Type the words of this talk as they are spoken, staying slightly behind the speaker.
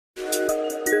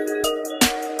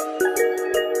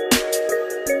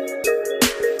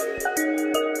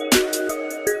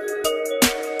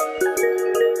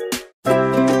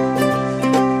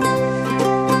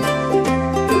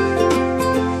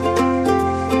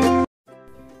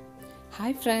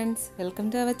Hi friends, welcome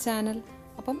to our channel.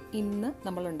 അപ്പം ഇന്ന്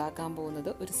നമ്മൾ ഉണ്ടാക്കാൻ പോകുന്നത്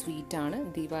ഒരു സ്വീറ്റാണ്.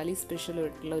 ദിവാലി സ്പെഷ്യൽ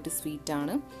ആയിട്ടുള്ള ഒരു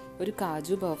സ്വീറ്റാണ്. ഒരു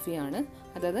കാജു ബർഫിയാണ്.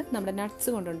 അതായത് നമ്മുടെ നട്ട്സ്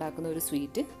കൊണ്ടുണ്ടാക്കുന്ന ഒരു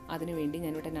സ്വീറ്റ്. അതിനുവേണ്ടി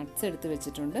ഞാനിവിടെ നട്ട്സ് എടുത്ത്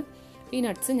വെച്ചിട്ടുണ്ട്. ഈ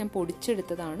നട്ട്സ് ഞാൻ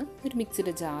പൊടിച്ചെടുത്തതാണ്. ഒരു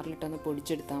മിക്സിയുടെ ജാറിലിട്ടൊന്ന്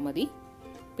പൊടിച്ചെടുത്താൽ മതി.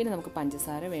 പിന്നെ നമുക്ക്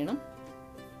പഞ്ചസാര വേണം,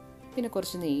 പിന്നെ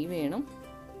കുറച്ച് നെയ്യ് വേണം.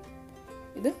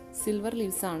 ഇത് സിൽവർ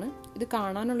ലീവ്സാണ്. ഇത്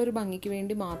കാണാനുള്ളൊരു ഭംഗിക്ക്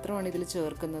വേണ്ടി മാത്രമാണ് ഇതിൽ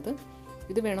ചേർക്കുന്നത്.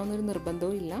 ഇത് വേണമെന്നൊരു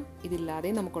നിർബന്ധവും ഇല്ല, ഇതില്ലാതെ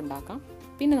നമുക്കുണ്ടാക്കാം.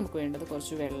 പിന്നെ നമുക്ക് വേണ്ടത്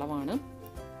കുറച്ച് വെള്ളമാണ്.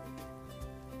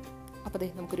 അപ്പോൾ ദേ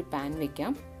നമുക്കൊരു പാൻ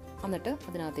വയ്ക്കാം. എന്നിട്ട്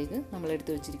അതിനകത്തേക്ക് നമ്മൾ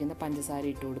എടുത്ത് വെച്ചിരിക്കുന്ന പഞ്ചസാര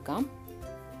ഇട്ട് കൊടുക്കാം.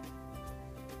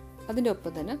 അതിൻ്റെ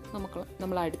ഒപ്പം തന്നെ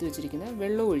നമ്മൾ എടുത്ത് വെച്ചിരിക്കുന്ന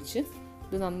വെള്ളം ഒഴിച്ച്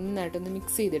ഇത് നന്നായിട്ടൊന്ന്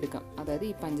മിക്സ് ചെയ്തെടുക്കാം. അതായത്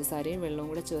ഈ പഞ്ചസാരയും വെള്ളവും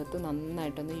കൂടെ ചേർത്ത്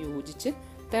നന്നായിട്ടൊന്ന് യോജിച്ച്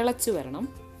തിളച്ച് വരണം.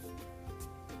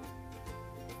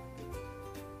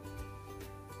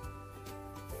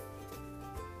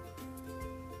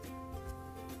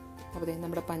 അപ്പോൾ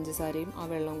നമ്മുടെ പഞ്ചസാരയും ആ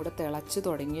വെള്ളവും കൂടെ തിളച്ച്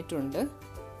തുടങ്ങിയിട്ടുണ്ട്.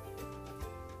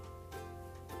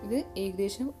 ഇത്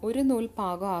ഏകദേശം ഒരു നൂൽ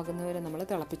പാകം ആകുന്നവരെ നമ്മൾ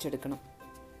തിളപ്പിച്ചെടുക്കണം.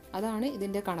 അതാണ്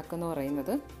ഇതിൻ്റെ കണക്കെന്ന്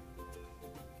പറയുന്നത്.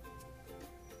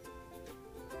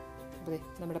 അപ്പോൾ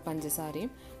നമ്മുടെ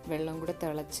പഞ്ചസാരയും വെള്ളം കൂടെ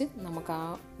തിളച്ച് നമുക്ക് ആ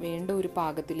വേണ്ട ഒരു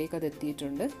പാകത്തിലേക്ക് അത്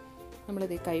എത്തിയിട്ടുണ്ട്.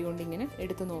 നമ്മളിത് കൈ കൊണ്ട് ഇങ്ങനെ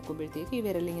എടുത്ത് നോക്കുമ്പോഴത്തേക്ക്, ഈ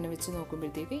വിരലിങ്ങനെ വെച്ച്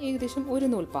നോക്കുമ്പോഴത്തേക്ക് ഏകദേശം ഒരു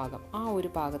നൂൽ പാകം ആ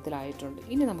ഒരു പാകത്തിലായിട്ടുണ്ട്.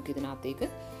 ഇനി നമുക്കിതിനകത്തേക്ക്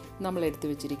നമ്മൾ എടുത്തു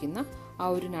വെച്ചിരിക്കുന്ന ആ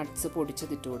ഒരു നട്ട്സ്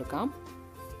പൊടിച്ചതിട്ട് കൊടുക്കാം.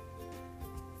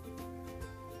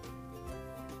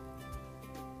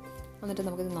 എന്നിട്ട്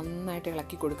നമുക്കിത് നന്നായിട്ട്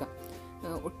ഇളക്കി കൊടുക്കാം.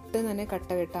 ഒട്ടും തന്നെ കട്ട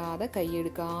കെട്ടാതെ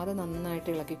കൈയെടുക്കാതെ നന്നായിട്ട്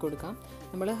ഇളക്കി കൊടുക്കാം.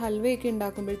 നമ്മൾ ഹൽവയൊക്കെ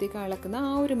ഉണ്ടാക്കുമ്പോഴത്തേക്ക് ഇളക്കുന്ന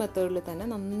ആ ഒരു മെത്തേഡിൽ തന്നെ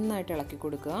നന്നായിട്ട് ഇളക്കി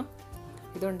കൊടുക്കുക.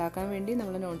 ഇതുണ്ടാക്കാൻ വേണ്ടി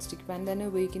നമ്മൾ നോൺ സ്റ്റിക്ക് പാൻ തന്നെ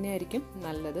ഉപയോഗിക്കുന്നതായിരിക്കും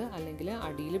നല്ലത്, അല്ലെങ്കിൽ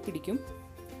അടിയിൽ പിടിക്കും.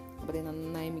 അപ്പോൾ ഇത്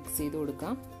നന്നായി മിക്സ് ചെയ്ത്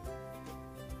കൊടുക്കാം.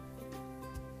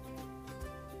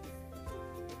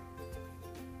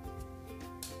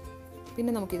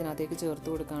 പിന്നെ നമുക്കിതിനകത്തേക്ക് ചേർത്ത്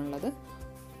കൊടുക്കാനുള്ളത്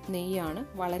നെയ്യാണ്.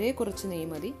 വളരെ കുറച്ച് നെയ്യ്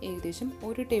മതി. ഏകദേശം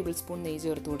 1 ടേബിൾ സ്പൂൺ നെയ്യ്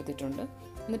ചേർത്ത് കൊടുത്തിട്ടുണ്ട്.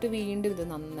 എന്നിട്ട് വീണ്ടും ഇത്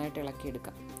നന്നായിട്ട്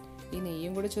ഇളക്കിയെടുക്കാം. ഈ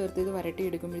നെയ്യും കൂടെ ചേർത്ത് ഇത്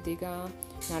വരട്ടിയെടുക്കുമ്പോഴത്തേക്ക് ആ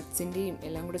നട്ട്സിൻ്റെയും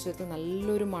എല്ലാം കൂടെ ചേർത്ത്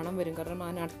നല്ലൊരു മണം വരും. കാരണം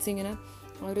ആ നട്ട്സ് ഇങ്ങനെ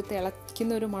ഒരു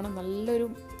തിളയ്ക്കുന്ന ഒരു മണം,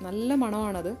 നല്ല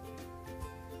മണമാണത്.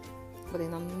 അപ്പോൾ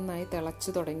നന്നായി തിളച്ച്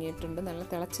തുടങ്ങിയിട്ടുണ്ട്. നല്ല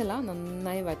തിളച്ചല്ല,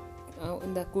 നന്നായി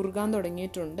കുറുകാൻ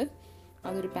തുടങ്ങിയിട്ടുണ്ട്.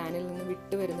 അതൊരു പാനിൽ നിന്ന്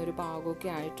വിട്ട് വരുന്നൊരു പാകമൊക്കെ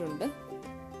ആയിട്ടുണ്ട്.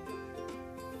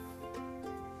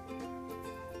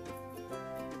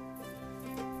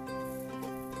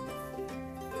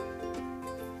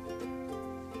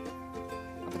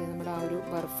 അപ്പോൾ നമ്മുടെ ആ ഒരു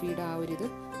ബർഫിയുടെ ആ ഒരു ഇത്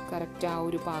കറക്റ്റ് ആ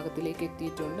ഒരു പാകത്തിലേക്ക്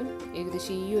എത്തിയിട്ടുണ്ട്.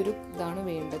 ഏകദേശം ഈ ഒരു ഇതാണ്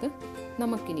വേണ്ടത്.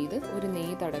 നമുക്കിനി ഇത് ഒരു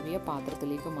നെയ്യ് തടവിയ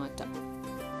പാത്രത്തിലേക്ക് മാറ്റാം.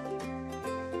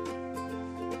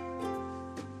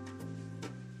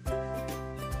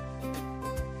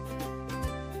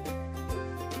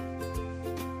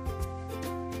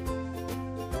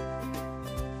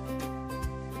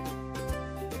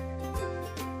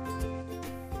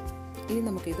 ഇനി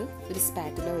നമുക്കിത് ഒരു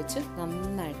സ്പാറ്റുല വെച്ച്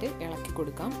നന്നായിട്ട് ഇളക്കി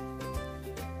കൊടുക്കാം.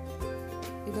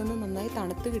 ഇതൊന്ന് നന്നായി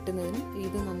തണുത്ത് കിട്ടുന്നതിനും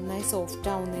ഇത് നന്നായി സോഫ്റ്റ്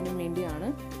ആവുന്നതിനും വേണ്ടിയാണ്.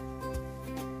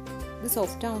 ഇത്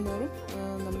സോഫ്റ്റ് ആവുന്നവരും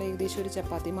നമ്മൾ ഏകദേശം ഒരു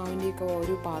ചപ്പാത്തി മാവിൻ്റെയൊക്കെ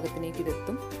ഒരു പാകത്തിലേക്ക്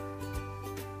ഇതെത്തും.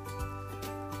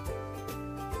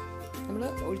 നമ്മൾ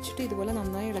ഒഴിച്ചിട്ട് ഇതുപോലെ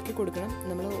നന്നായി ഇളക്കി കൊടുക്കണം.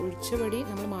 നമ്മൾ ഒഴിച്ചപടി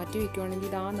നമ്മൾ മാറ്റി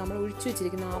വയ്ക്കുകയാണെങ്കിൽ നമ്മൾ ഒഴിച്ചു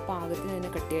വെച്ചിരിക്കുന്ന ആ പാകത്തിന്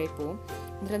തന്നെ കട്ടിയായി പോകും.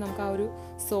 എന്നിട്ട് നമുക്ക് ആ ഒരു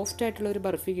സോഫ്റ്റ് ആയിട്ടുള്ള ഒരു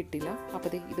ബർഫി കിട്ടില്ല.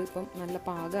 അപ്പോൾ ഇതിപ്പം നല്ല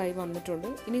പാകമായി വന്നിട്ടുണ്ട്.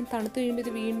 ഇനി തണുത്ത് കഴിയുമ്പോൾ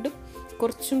ഇത് വീണ്ടും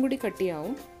കുറച്ചും കൂടി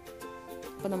കട്ടിയാവും.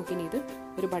 അപ്പോൾ നമുക്കിനി ഇത്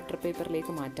ഒരു ബട്ടർ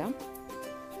പേപ്പറിലേക്ക് മാറ്റാം.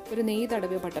 ഒരു നെയ്യ്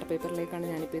തടവിയ ബട്ടർ പേപ്പറിലേക്കാണ്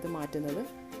ഞാനിപ്പോൾ ഇത് മാറ്റുന്നത്.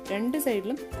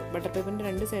 ബട്ടർ പേപ്പറിൻ്റെ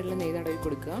രണ്ട് സൈഡിലും നെയ്യ് തടവി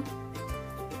കൊടുക്കുക.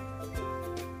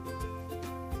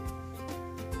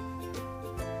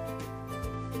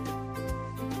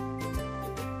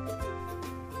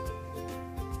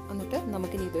 എന്നിട്ട്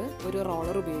നമുക്കിനി ഇത് ഒരു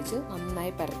റോളർ ഉപയോഗിച്ച്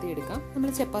നന്നായി പരത്തിയെടുക്കാം. നമ്മൾ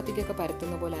ചപ്പാത്തിക്കൊക്കെ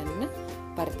പരത്തുന്ന പോലെ തന്നെ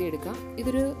പരത്തിയെടുക്കാം.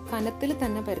 ഇതൊരു കനത്തിൽ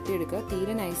തന്നെ പരത്തിയെടുക്കുക.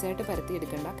 തീരെ നൈസായിട്ട്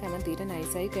പരത്തിയെടുക്കണ്ട. കാരണം തീരെ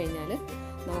നൈസായി കഴിഞ്ഞാൽ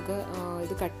നമുക്ക്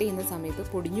ഇത് കട്ട് ചെയ്യുന്ന സമയത്ത്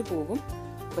പൊടിഞ്ഞു പോകും.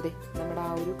 അപ്പോൾ നമ്മുടെ ആ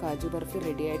ഒരു കാജു ബർഫി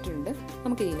റെഡി ആയിട്ടുണ്ട്.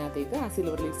 നമുക്ക് ഇതിനകത്തേക്ക് ആ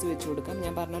സിൽവർ ലീവ്സ് വെച്ച് കൊടുക്കാം.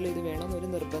 ഞാൻ പറഞ്ഞല്ലോ, ഇത് വേണമെന്നൊരു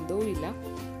നിർബന്ധവും ഇല്ല.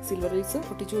 സിൽവർ ലീവ്സ്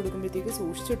ഒട്ടിച്ചു കൊടുക്കുമ്പോഴത്തേക്ക്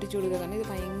സൂക്ഷിച്ച് ഒട്ടിച്ചു കൊടുക്കുക. കാരണം ഇത്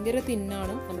ഭയങ്കര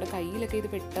തിന്നാണ്. നമ്മുടെ കയ്യിലൊക്കെ ഇത്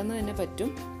പെട്ടെന്ന് തന്നെ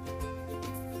പറ്റും.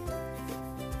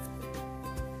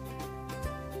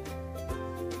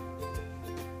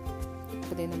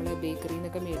 അപ്പോൾ നമ്മൾ ബേക്കറിയിൽ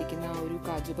നിന്നൊക്കെ മേടിക്കുന്ന ആ ഒരു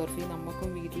കാജു ബർഫി നമുക്കും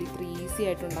വീട്ടിൽ ഇത്ര ഈസി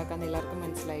ആയിട്ട് ഉണ്ടാക്കാമെന്ന് എല്ലാവർക്കും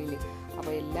മനസ്സിലായില്ലേ?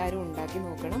 അപ്പോൾ എല്ലാവരും ഉണ്ടാക്കി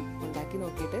നോക്കണം. ഉണ്ടാക്കി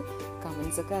നോക്കിയിട്ട്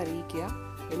കമൻസൊക്കെ അറിയിക്കുക.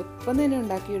 എളുപ്പം തന്നെ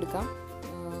ഉണ്ടാക്കിയെടുക്കാം.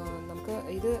 നമുക്ക്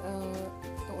ഇത്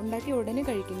ഉണ്ടാക്കി ഉടനെ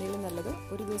കഴിക്കുന്നതിലും നല്ലത്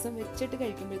ഒരു ദിവസം വെച്ചിട്ട്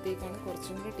കഴിക്കുമ്പോഴത്തേക്കാണ്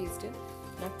കുറച്ചും കൂടെ ടേസ്റ്റ്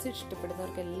നട്ട്സ്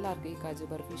ഇഷ്ടപ്പെടുന്നവർക്ക് എല്ലാവർക്കും ഈ കാജു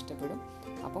ബർഫി ഇഷ്ടപ്പെടും.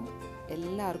 അപ്പം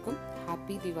എല്ലാവർക്കും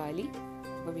ഹാപ്പി ദിവാലി.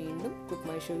 അപ്പോൾ വീണ്ടും കുക്ക്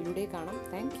മൈ ഷോയിലൂടെ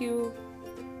കാണാം. Thank you.